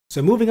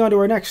So moving on to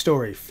our next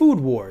story, Food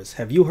Wars.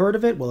 Have you heard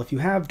of it? Well, if you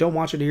have, don't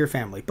watch it to your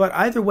family. But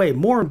either way,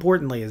 more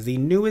importantly, is the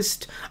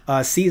newest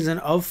season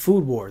of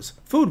Food Wars.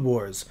 Food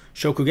Wars,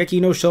 Shokugeki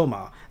no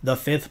Shoma, the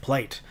fifth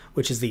plate,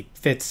 which is the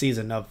fifth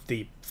season of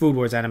the Food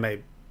Wars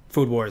anime,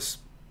 Food Wars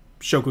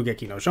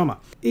Shokugeki no Shoma,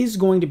 is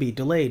going to be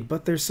delayed,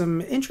 but there's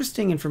some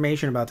interesting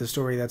information about the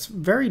story that's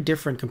very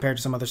different compared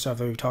to some other stuff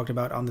that we've talked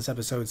about on this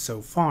episode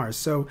so far.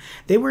 So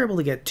they were able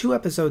to get 2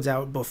 episodes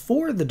out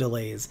before the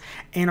delays,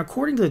 and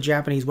according to the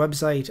Japanese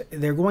website,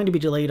 they're going to be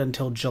delayed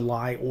until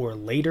July or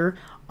later.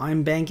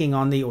 I'm banking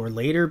on the or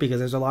later because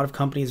there's a lot of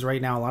companies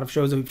right now, a lot of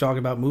shows that we've talked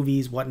about,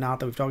 movies,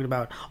 whatnot, that we've talked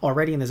about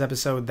already in this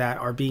episode that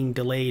are being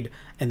delayed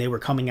and they were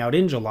coming out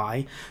in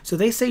July. So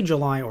they say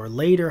July or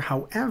later.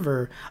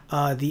 However,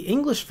 the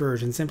English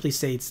version simply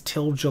states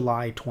till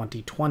July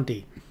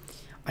 2020.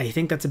 I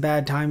think that's a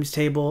bad times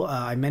table.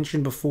 I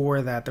mentioned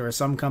before that there are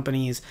some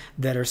companies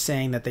that are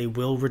saying that they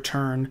will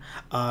return,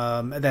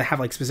 that have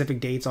like specific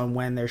dates on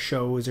when their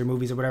shows or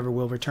movies or whatever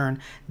will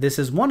return. This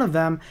is one of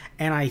them,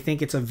 and I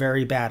think it's a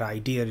very bad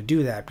idea to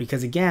do that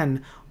because,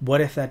 again, what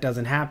if that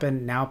doesn't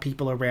happen? Now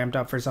people are ramped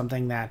up for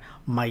something that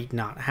might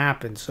not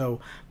happen.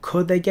 So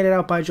could they get it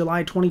out by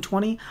July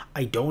 2020?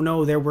 I don't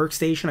know their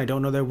workstation. I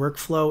don't know their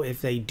workflow.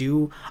 If they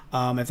do,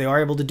 if they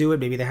are able to do it,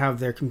 maybe they have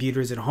their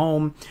computers at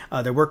home,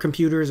 their work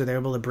computers, or they're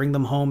able to bring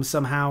them home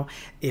somehow.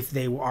 If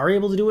they are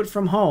able to do it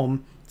from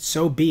home,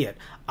 so be it.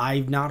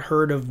 I've not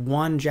heard of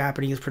one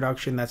Japanese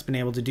production that's been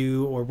able to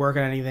do or work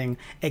on anything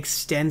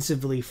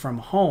extensively from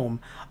home.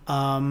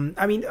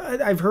 I mean,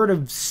 I've heard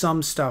of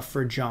some stuff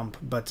for Jump,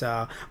 but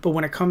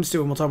when it comes to,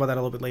 and we'll talk about that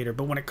a little bit later,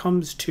 but when it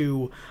comes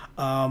to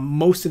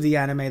most of the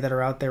anime that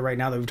are out there right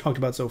now that we've talked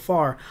about so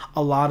far,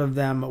 a lot of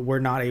them were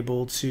not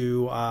able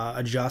to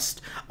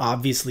adjust,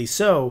 obviously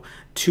so,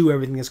 to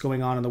everything that's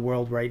going on in the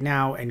world right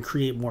now and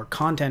create more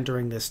content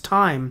during this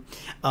time,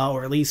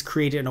 or at least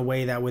create it in a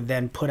way that would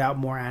then put out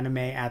more anime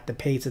at the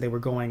pace that they were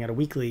going at a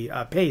weekly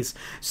pace.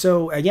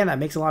 So again, that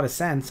makes a lot of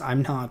sense.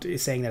 I'm not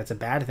saying that it's a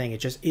bad thing. It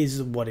just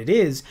is what it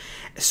is.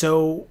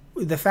 So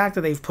the fact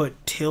that they've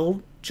put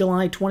till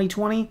July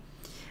 2020,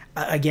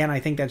 again, I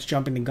think that's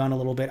jumping the gun a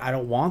little bit. I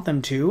don't want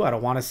them to. I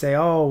don't want to say,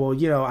 oh, well,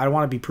 you know, I don't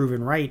want to be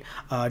proven right.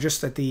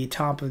 Just at the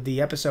top of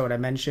the episode, I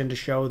mentioned a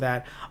show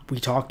that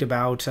we talked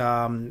about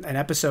an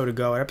episode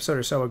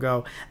or so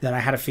ago, that I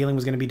had a feeling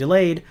was going to be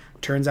delayed.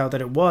 Turns out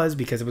that it was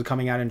because it was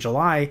coming out in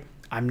July.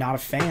 I'm not a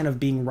fan of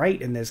being right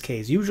in this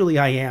case. Usually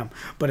I am,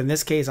 but in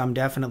this case, I'm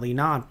definitely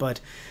not. But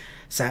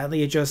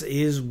sadly, it just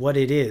is what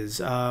it is.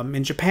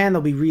 In Japan,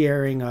 they'll be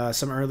re-airing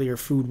some earlier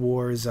Food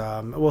Wars,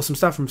 well, some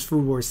stuff from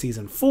Food Wars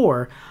Season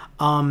 4.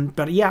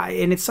 But yeah,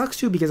 and it sucks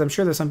too because I'm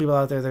sure there's some people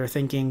out there that are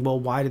thinking, well,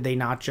 why did they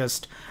not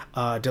just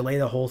delay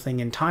the whole thing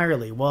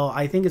entirely? Well,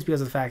 I think it's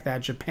because of the fact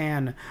that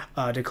Japan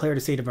declared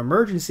a state of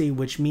emergency,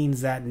 which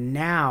means that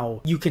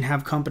now you can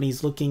have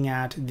companies looking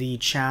at the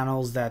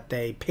channels that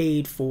they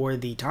paid for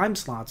the time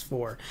slots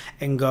for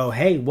and go,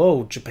 hey,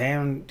 whoa,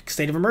 Japan,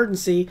 state of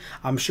emergency.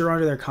 I'm sure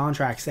under their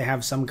contracts they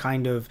have some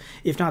kind of,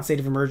 if not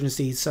state of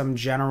emergency, some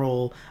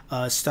general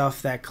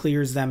stuff that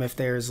clears them if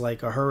there's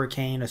like a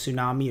hurricane, a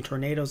tsunami, a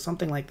tornado,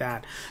 something like that.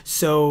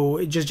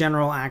 So just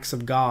general acts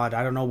of God.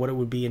 I don't know what it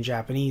would be in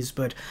Japanese,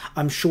 but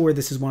I'm sure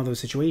this is one of those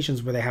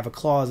situations where they have a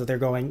clause that they're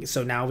going,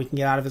 so now we can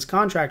get out of his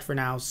contract for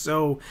now.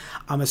 So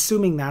I'm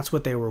assuming that's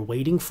what they were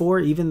waiting for,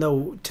 even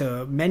though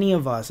to many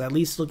of us, at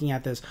least looking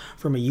at this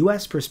from a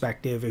US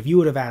perspective, if you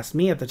would have asked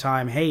me at the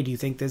time, hey, do you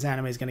think this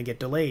anime is going to get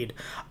delayed?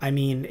 I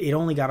mean, it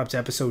only got up to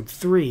episode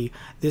 3.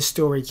 This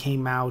story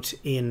came out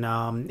in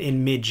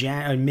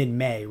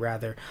mid-May,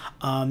 rather.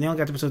 They only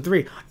got to episode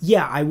 3.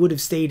 Yeah, I would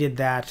have stated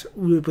that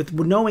with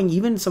knowing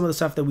even some of the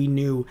stuff that we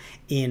knew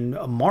in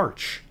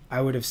March,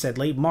 I would have said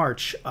late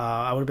March,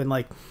 I would have been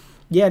like,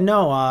 yeah,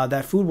 no,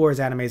 that Food Wars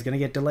anime is going to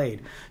get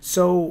delayed.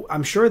 So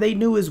I'm sure they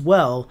knew as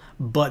well,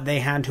 but they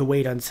had to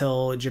wait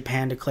until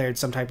Japan declared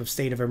some type of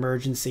state of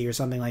emergency or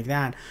something like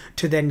that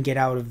to then get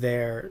out of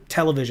their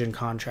television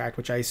contract,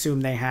 which I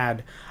assume they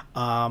had,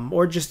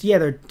 or just, yeah,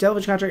 their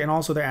television contract and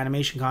also their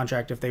animation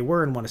contract if they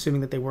were in one,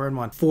 assuming that they were in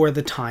one for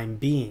the time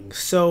being.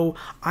 So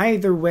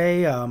either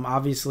way,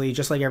 obviously,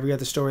 just like every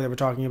other story that we're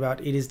talking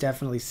about, it is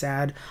definitely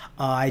sad.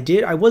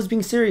 I was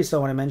being serious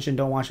though when I mentioned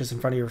don't watch this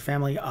in front of your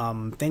family.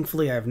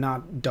 Thankfully, I have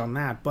not done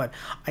that, but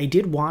I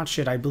did watch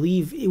it. I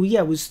believe,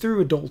 yeah, it was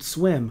through Adult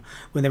Swim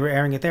when they were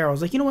airing it there. I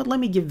was like, you know what, let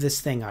me give this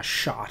thing a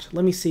shot.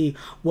 Let me see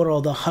what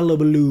all the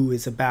hullabaloo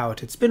is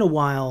about. It's been a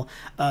while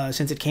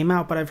since it came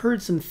out, but I've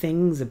heard some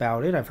things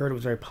about it. I've heard it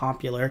was very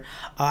popular.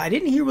 I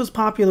didn't hear it was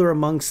popular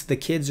amongst the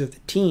kids or the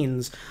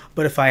teens,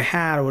 but if I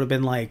had, I would have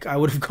been like, I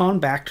would have gone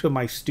back to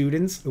my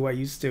students who I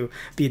used to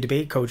be a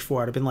debate coach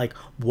for. I'd have been like,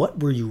 what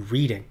were you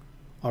reading?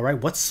 All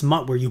right, what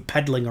smut were you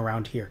peddling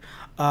around here?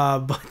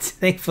 But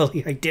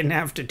thankfully, I didn't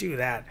have to do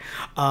that.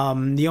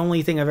 The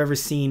only thing I've ever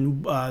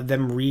seen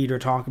them read or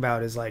talk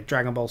about is like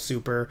Dragon Ball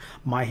Super,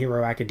 My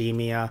Hero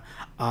Academia.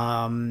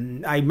 I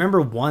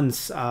remember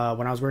once when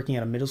I was working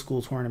at a middle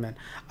school tournament.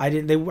 I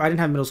didn't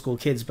have middle school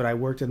kids, but I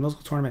worked at a middle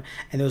school tournament,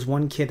 and there was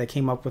one kid that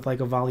came up with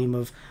like a volume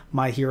of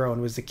My Hero, and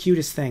it was the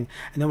cutest thing.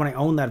 And then when I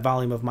owned that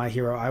volume of My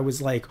Hero, I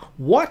was like,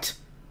 "What?"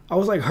 I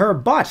was like, "Her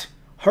butt."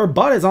 Her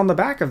butt is on the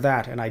back of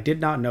that, and I did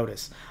not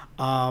notice.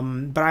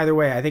 But either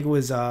way, I think it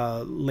was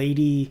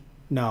Lady...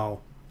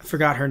 No, I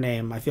forgot her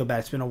name. I feel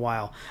bad. It's been a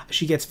while.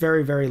 She gets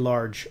very, very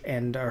large,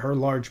 and her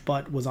large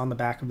butt was on the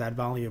back of that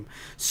volume.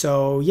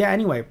 So, yeah,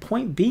 anyway,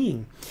 point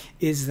being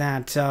is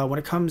that when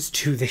it comes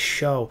to this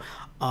show,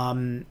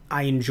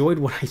 I enjoyed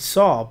what I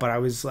saw, but I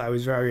was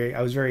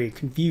very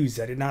confused.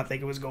 I did not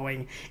think it was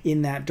going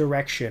in that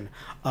direction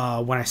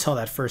when I saw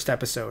that first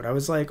episode. I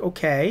was like,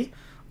 okay,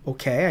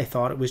 I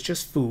thought it was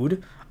just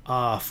food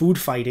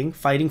fighting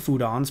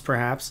foodons,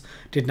 perhaps.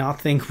 Did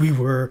not think we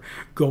were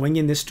going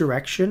in this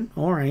direction.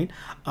 All right.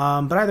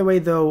 But either way,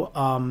 though,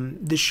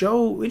 the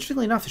show,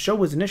 interestingly enough, the show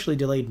was initially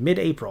delayed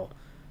mid-April.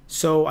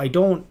 So I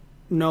don't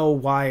know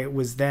why it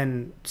was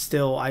then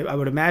still. I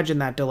would imagine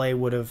that delay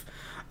would have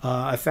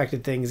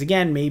affected things.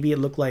 Again, maybe it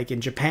looked like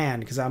in Japan,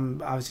 because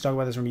I'm obviously talking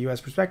about this from a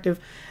U.S. perspective.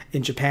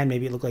 In Japan,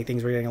 maybe it looked like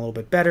things were getting a little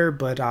bit better,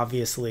 but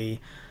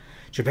obviously...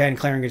 Japan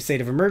declaring a state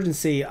of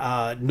emergency.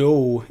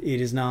 No, it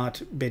has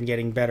not been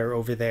getting better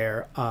over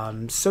there.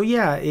 So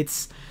yeah,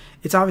 it's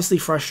obviously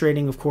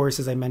frustrating, of course,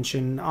 as I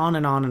mentioned, on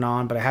and on and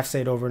on, but I have to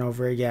say it over and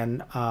over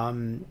again.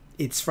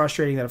 It's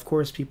frustrating that, of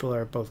course, people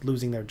are both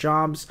losing their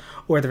jobs,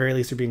 or at the very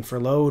least are being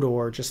furloughed,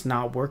 or just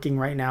not working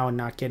right now and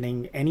not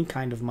getting any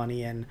kind of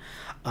money in.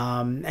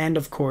 And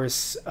of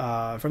course,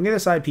 from the other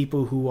side,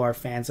 people who are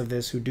fans of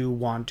this, who do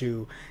want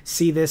to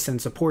see this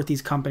and support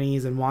these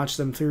companies and watch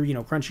them through,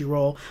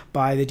 Crunchyroll,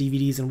 buy the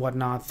DVDs and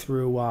whatnot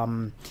through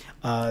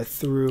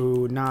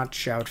not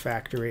Shout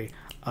Factory,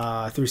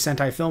 through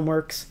Sentai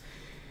Filmworks.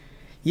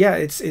 Yeah,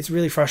 it's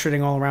really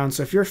frustrating all around.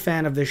 So if you're a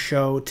fan of this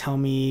show, tell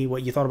me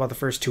what you thought about the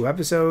first 2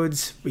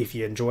 episodes, if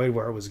you enjoyed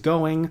where it was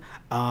going,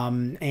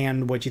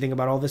 and what you think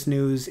about all this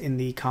news in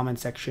the comment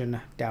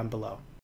section down below.